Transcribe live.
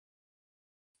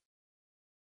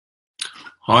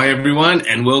Hi, everyone,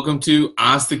 and welcome to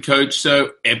Ask the Coach Show,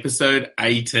 episode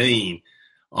 18.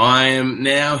 I am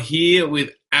now here with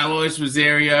Alois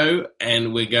Rosario,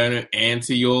 and we're going to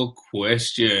answer your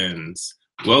questions.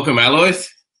 Welcome, Alois.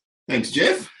 Thanks,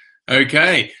 Jeff.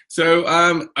 Okay, so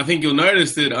I think you'll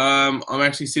notice that I'm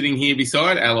actually sitting here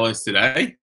beside Alois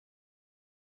today.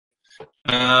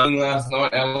 Last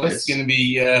night, Alois, is going to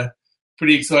be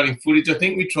pretty exciting footage. I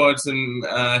think we tried some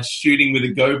shooting with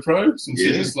a GoPro, some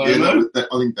super slow-mo.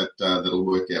 I think that'll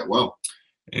work out well.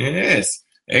 Yes,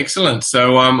 excellent.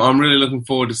 So I'm really looking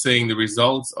forward to seeing the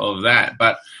results of that.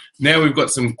 But now we've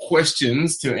got some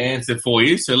questions to answer for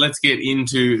you. So let's get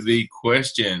into the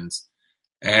questions.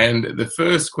 And the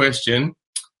first question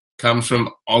comes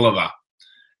from Oliver.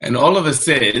 And Oliver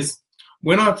says,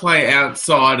 when I play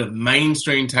outside of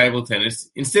mainstream table tennis,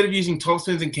 instead of using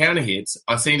topspins and counter hits,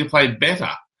 I seem to play better.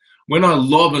 When I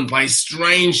lob and play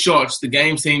strange shots, the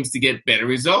game seems to get better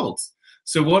results.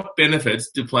 So what benefits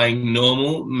do playing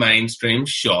normal mainstream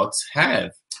shots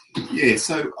have? Yeah,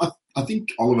 so I think,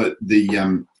 Oliver,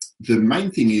 the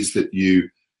main thing is that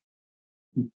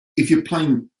if you're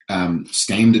playing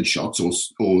standard shots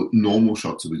or normal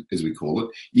shots, as we call it,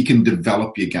 you can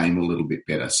develop your game a little bit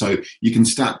better. So you can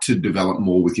start to develop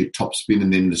more with your topspin,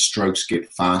 and then the strokes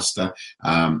get faster.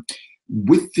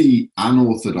 With the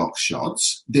unorthodox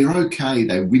shots, they're okay.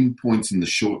 They win points in the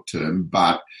short term,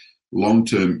 but long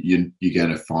term, you're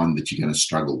going to find that you're going to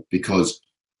struggle, because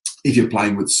if you're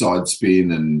playing with side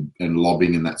spin and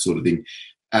lobbing and that sort of thing,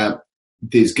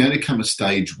 there's going to come a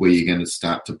stage where you're going to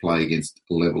start to play against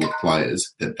a level of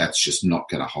players that's just not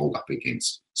going to hold up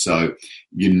against. So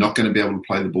you're not going to be able to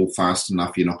play the ball fast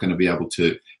enough. You're not going to be able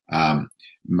to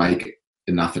make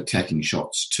enough attacking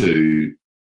shots to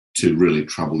really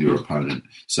trouble your opponent.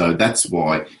 So that's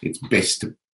why it's best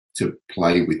to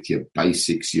play with your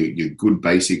basics, your good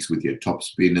basics, with your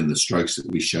topspin and the strokes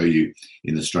that we show you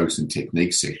in the strokes and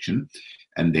techniques section.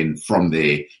 And then from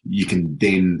there, you can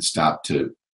then start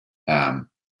to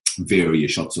vary your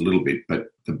shots a little bit, but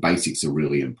the basics are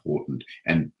really important.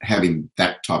 And having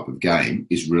that type of game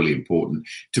is really important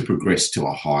to progress to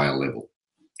a higher level.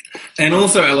 And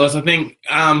also, Alois, I think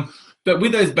that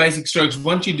with those basic strokes,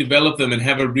 once you develop them and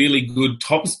have a really good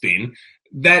topspin,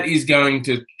 that is going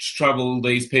to trouble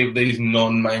these people, these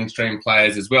non-mainstream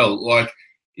players as well. Like,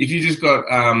 if you just got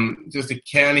just a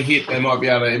counter hit, it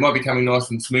might be coming nice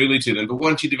and smoothly to them. But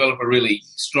once you develop a really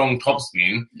strong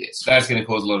topspin, yes, that's going to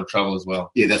cause a lot of trouble as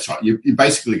well. Yeah, that's right. You're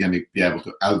basically going to be able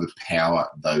to overpower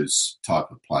those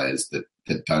type of players that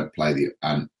don't play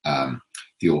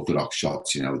the orthodox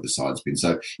shots, with the side spin.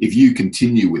 So if you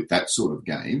continue with that sort of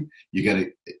game, you're going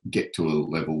to get to a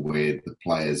level where the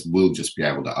players will just be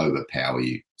able to overpower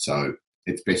you. So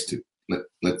it's best to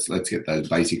let's get those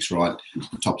basics right,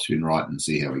 topspin right, and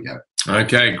see how we go.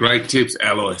 Okay, great tips,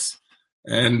 Alois.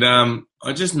 And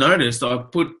I just noticed I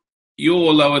put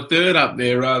your lower third up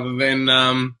there rather than.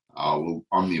 Well,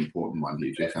 I'm the important one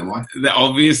here, Jeff, am I?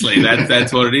 Obviously,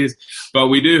 that's what it is. But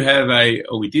we did have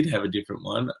a different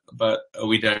one, but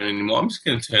we don't anymore. I'm just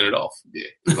going to turn it off. Yeah,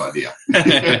 good idea.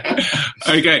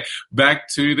 Okay, back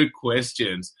to the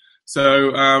questions.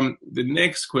 So the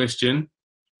next question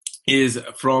is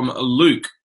from Luke.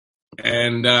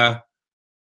 And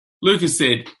Luke has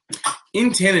said,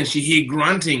 in tennis, you hear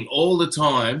grunting all the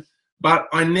time, but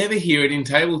I never hear it in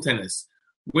table tennis.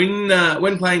 When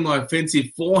playing my offensive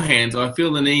forehands, I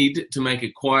feel the need to make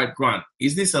a quiet grunt.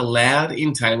 Is this allowed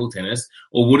in table tennis,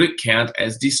 or would it count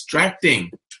as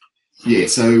distracting? Yeah,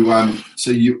 so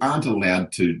you aren't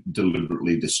allowed to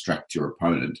deliberately distract your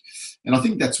opponent, and I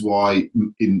think that's why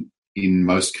in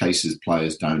most cases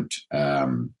players don't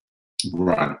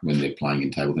grunt when they're playing in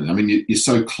table tennis. I mean, you're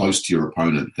so close to your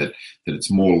opponent that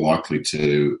it's more likely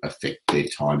to affect their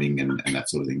timing and that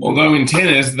sort of thing. Although in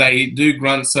tennis, they do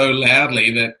grunt so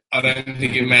loudly that I don't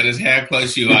think it matters how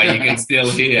close you are, you can still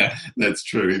hear. That's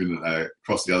true, even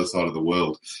across the other side of the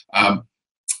world.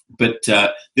 But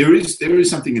there is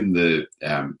something in the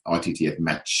ITTF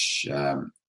match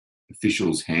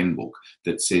officials handbook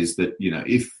that says that,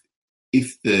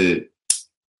 if the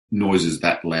noise is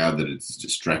that loud that it's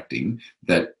distracting,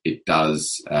 that it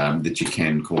does that you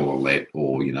can call a let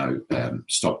or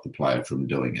stop the player from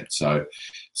doing it. So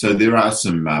there are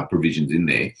some provisions in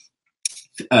there.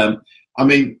 I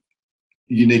mean,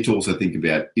 you need to also think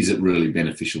about, is it really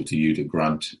beneficial to you to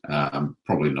grunt?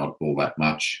 Probably not all that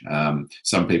much.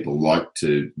 Some people like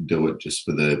to do it just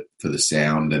for the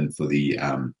sound and for the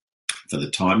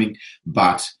timing,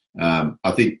 but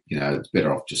I think it's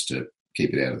better off just to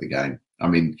keep it out of the game. I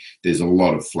mean, there's a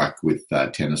lot of flack with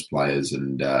tennis players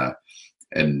and the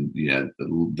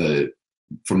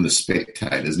from the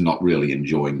spectators not really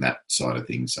enjoying that side of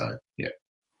things. So, yeah.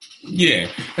 Yeah,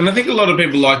 and I think a lot of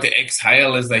people like to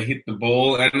exhale as they hit the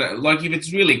ball, and like if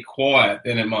it's really quiet,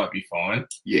 then it might be fine.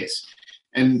 Yes,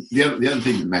 and the other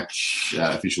thing the match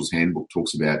officials handbook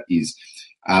talks about is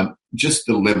just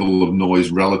the level of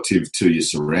noise relative to your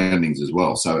surroundings as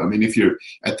well. So, I mean, if you're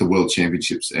at the World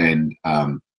Championships and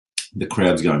the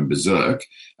crowd's going berserk,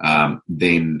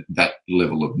 then that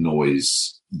level of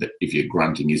noise, that if you're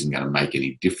grunting, isn't going to make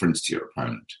any difference to your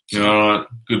opponent. So. All right,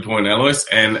 good point, Alois,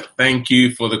 and thank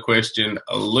you for the question,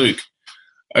 Luke.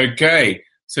 Okay,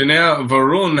 so now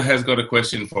Varun has got a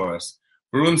question for us.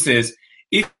 Varun says,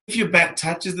 if your bat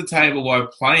touches the table while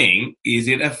playing, is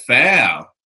it a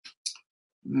foul?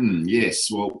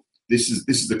 Yes, well, this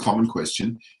is the common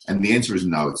question, and the answer is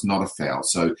no, it's not a foul.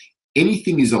 So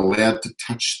anything is allowed to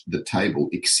touch the table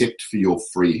except for your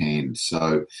free hand.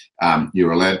 So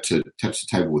you're allowed to touch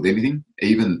the table with anything,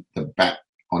 even the bat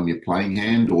on your playing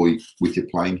hand or with your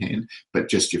playing hand, but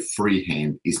just your free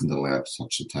hand isn't allowed to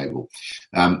touch the table.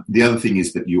 The other thing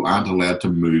is that you aren't allowed to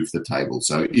move the table.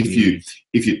 So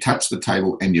if you touch the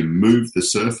table and you move the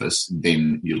surface,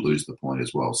 then you lose the point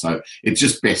as well. So it's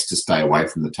just best to stay away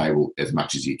from the table as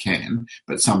much as you can,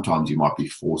 but sometimes you might be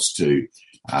forced to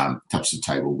touch the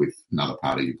table with another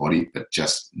part of your body, but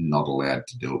just not allowed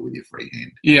to do it with your free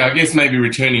hand. Yeah, I guess maybe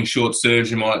returning short serves,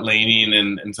 you might lean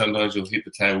in and sometimes you'll hit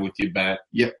the table with your bat.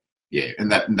 Yep. Yeah,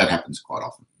 and that happens quite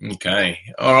often. Okay.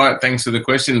 All right. Thanks for the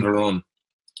question, Varun.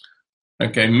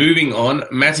 Okay, moving on.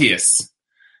 Matthias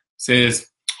says,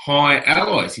 hi,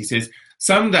 Alois. He says,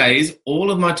 some days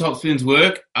all of my top spins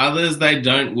work, others they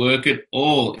don't work at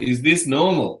all. Is this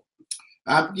normal?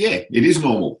 Yeah, it is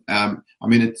normal. I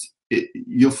mean,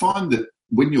 you'll find that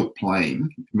when you're playing,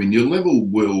 I mean, your level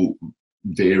will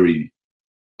vary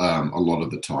a lot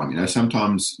of the time. You know,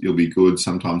 sometimes you'll be good,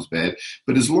 sometimes bad.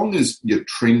 But as long as you're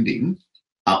trending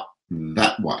up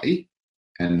that way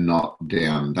and not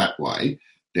down that way,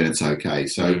 then it's okay.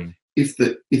 So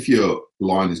if your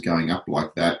line is going up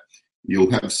like that,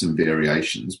 you'll have some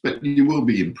variations, but you will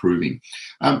be improving.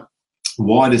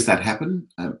 Why does that happen?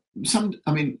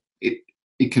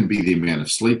 It can be the amount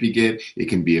of sleep you get. It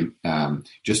can be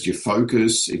just your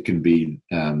focus. It can be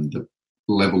the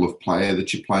level of player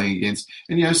that you're playing against.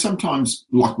 And, you know, sometimes,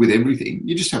 like with everything,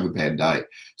 you just have a bad day.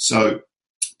 So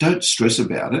don't stress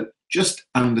about it. Just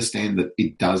understand that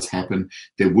it does happen.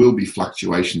 There will be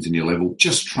fluctuations in your level.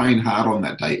 Just train hard on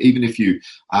that day. Even if you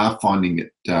are finding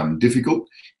it difficult,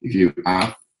 if you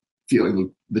are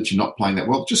feeling that you're not playing that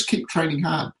well, just keep training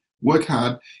hard. Work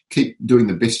hard. Keep doing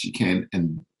the best you can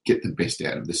and get the best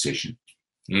out of the session.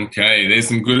 Okay, there's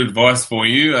some good advice for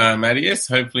you, Matthias.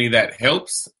 Hopefully that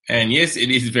helps. And yes,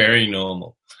 it is very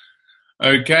normal.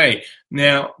 Okay,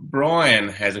 now Brian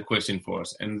has a question for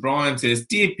us. And Brian says,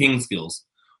 Dear Ping Skills,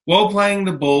 while playing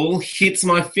the ball hits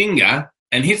my finger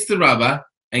and hits the rubber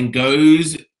and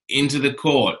goes into the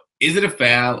court. Is it a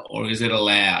foul or is it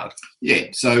allowed? Yeah,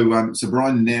 so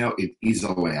Brian, now it is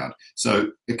allowed.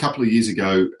 So a couple of years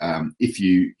ago, if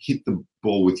you hit the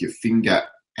ball with your finger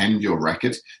and your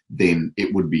racket, then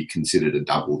it would be considered a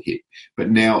double hit.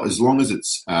 But now, as long as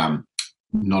it's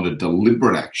not a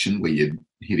deliberate action where you're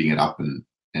hitting it up and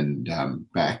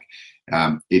back,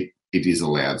 it is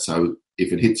allowed. So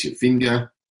if it hits your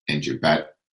finger and your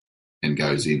bat and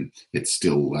goes in, it's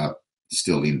still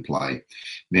in play.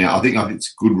 Now, I think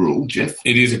it's a good rule, Jeff.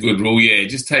 It is a good rule, yeah. It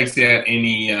just takes out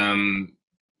any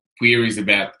queries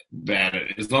about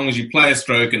it. As long as you play a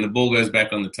stroke and the ball goes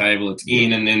back on the table, it's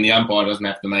in, and then the umpire doesn't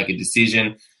have to make a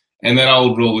decision. And that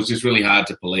old rule was just really hard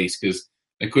to police because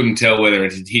they couldn't tell whether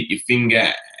it had hit your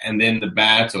finger and then the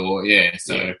bat or,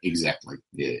 So yeah, exactly,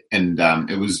 yeah. And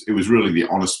it was really the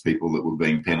honest people that were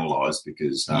being penalised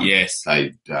because they'd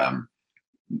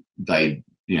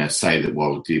say that,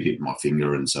 well, it did hit my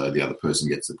finger, and so the other person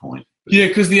gets the point. But, yeah,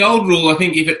 because the old rule, I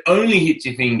think if it only hits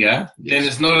your finger, then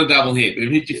it's not a double hit. But if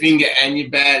it hit your finger and your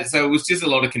bat, so it was just a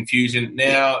lot of confusion.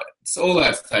 Now, it's all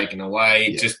that's taken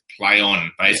away. Just play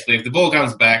on, basically. If the ball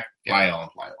comes back, play on.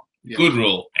 Play on. Yeah. Good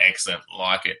rule. Excellent.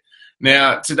 Like it.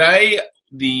 Now, today,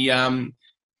 the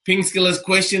Ping Skillers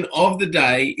question of the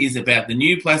day is about the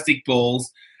new plastic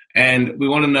balls, and we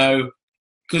want to know,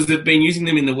 because they've been using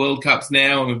them in the World Cups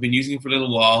now and we've been using them for a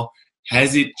little while,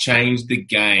 has it changed the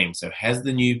game? So has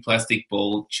the new plastic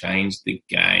ball changed the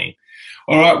game?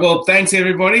 All right, well, thanks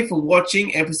everybody for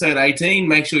watching episode 18.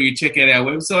 Make sure you check out our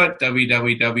website,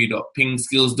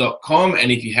 www.pingskills.com.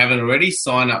 And if you haven't already,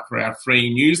 sign up for our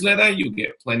free newsletter. You'll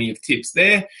get plenty of tips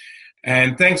there.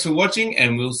 And thanks for watching,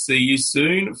 and we'll see you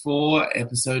soon for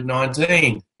episode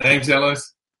 19. Thanks,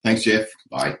 Alois. Thanks, Jeff.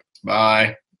 Bye.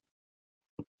 Bye.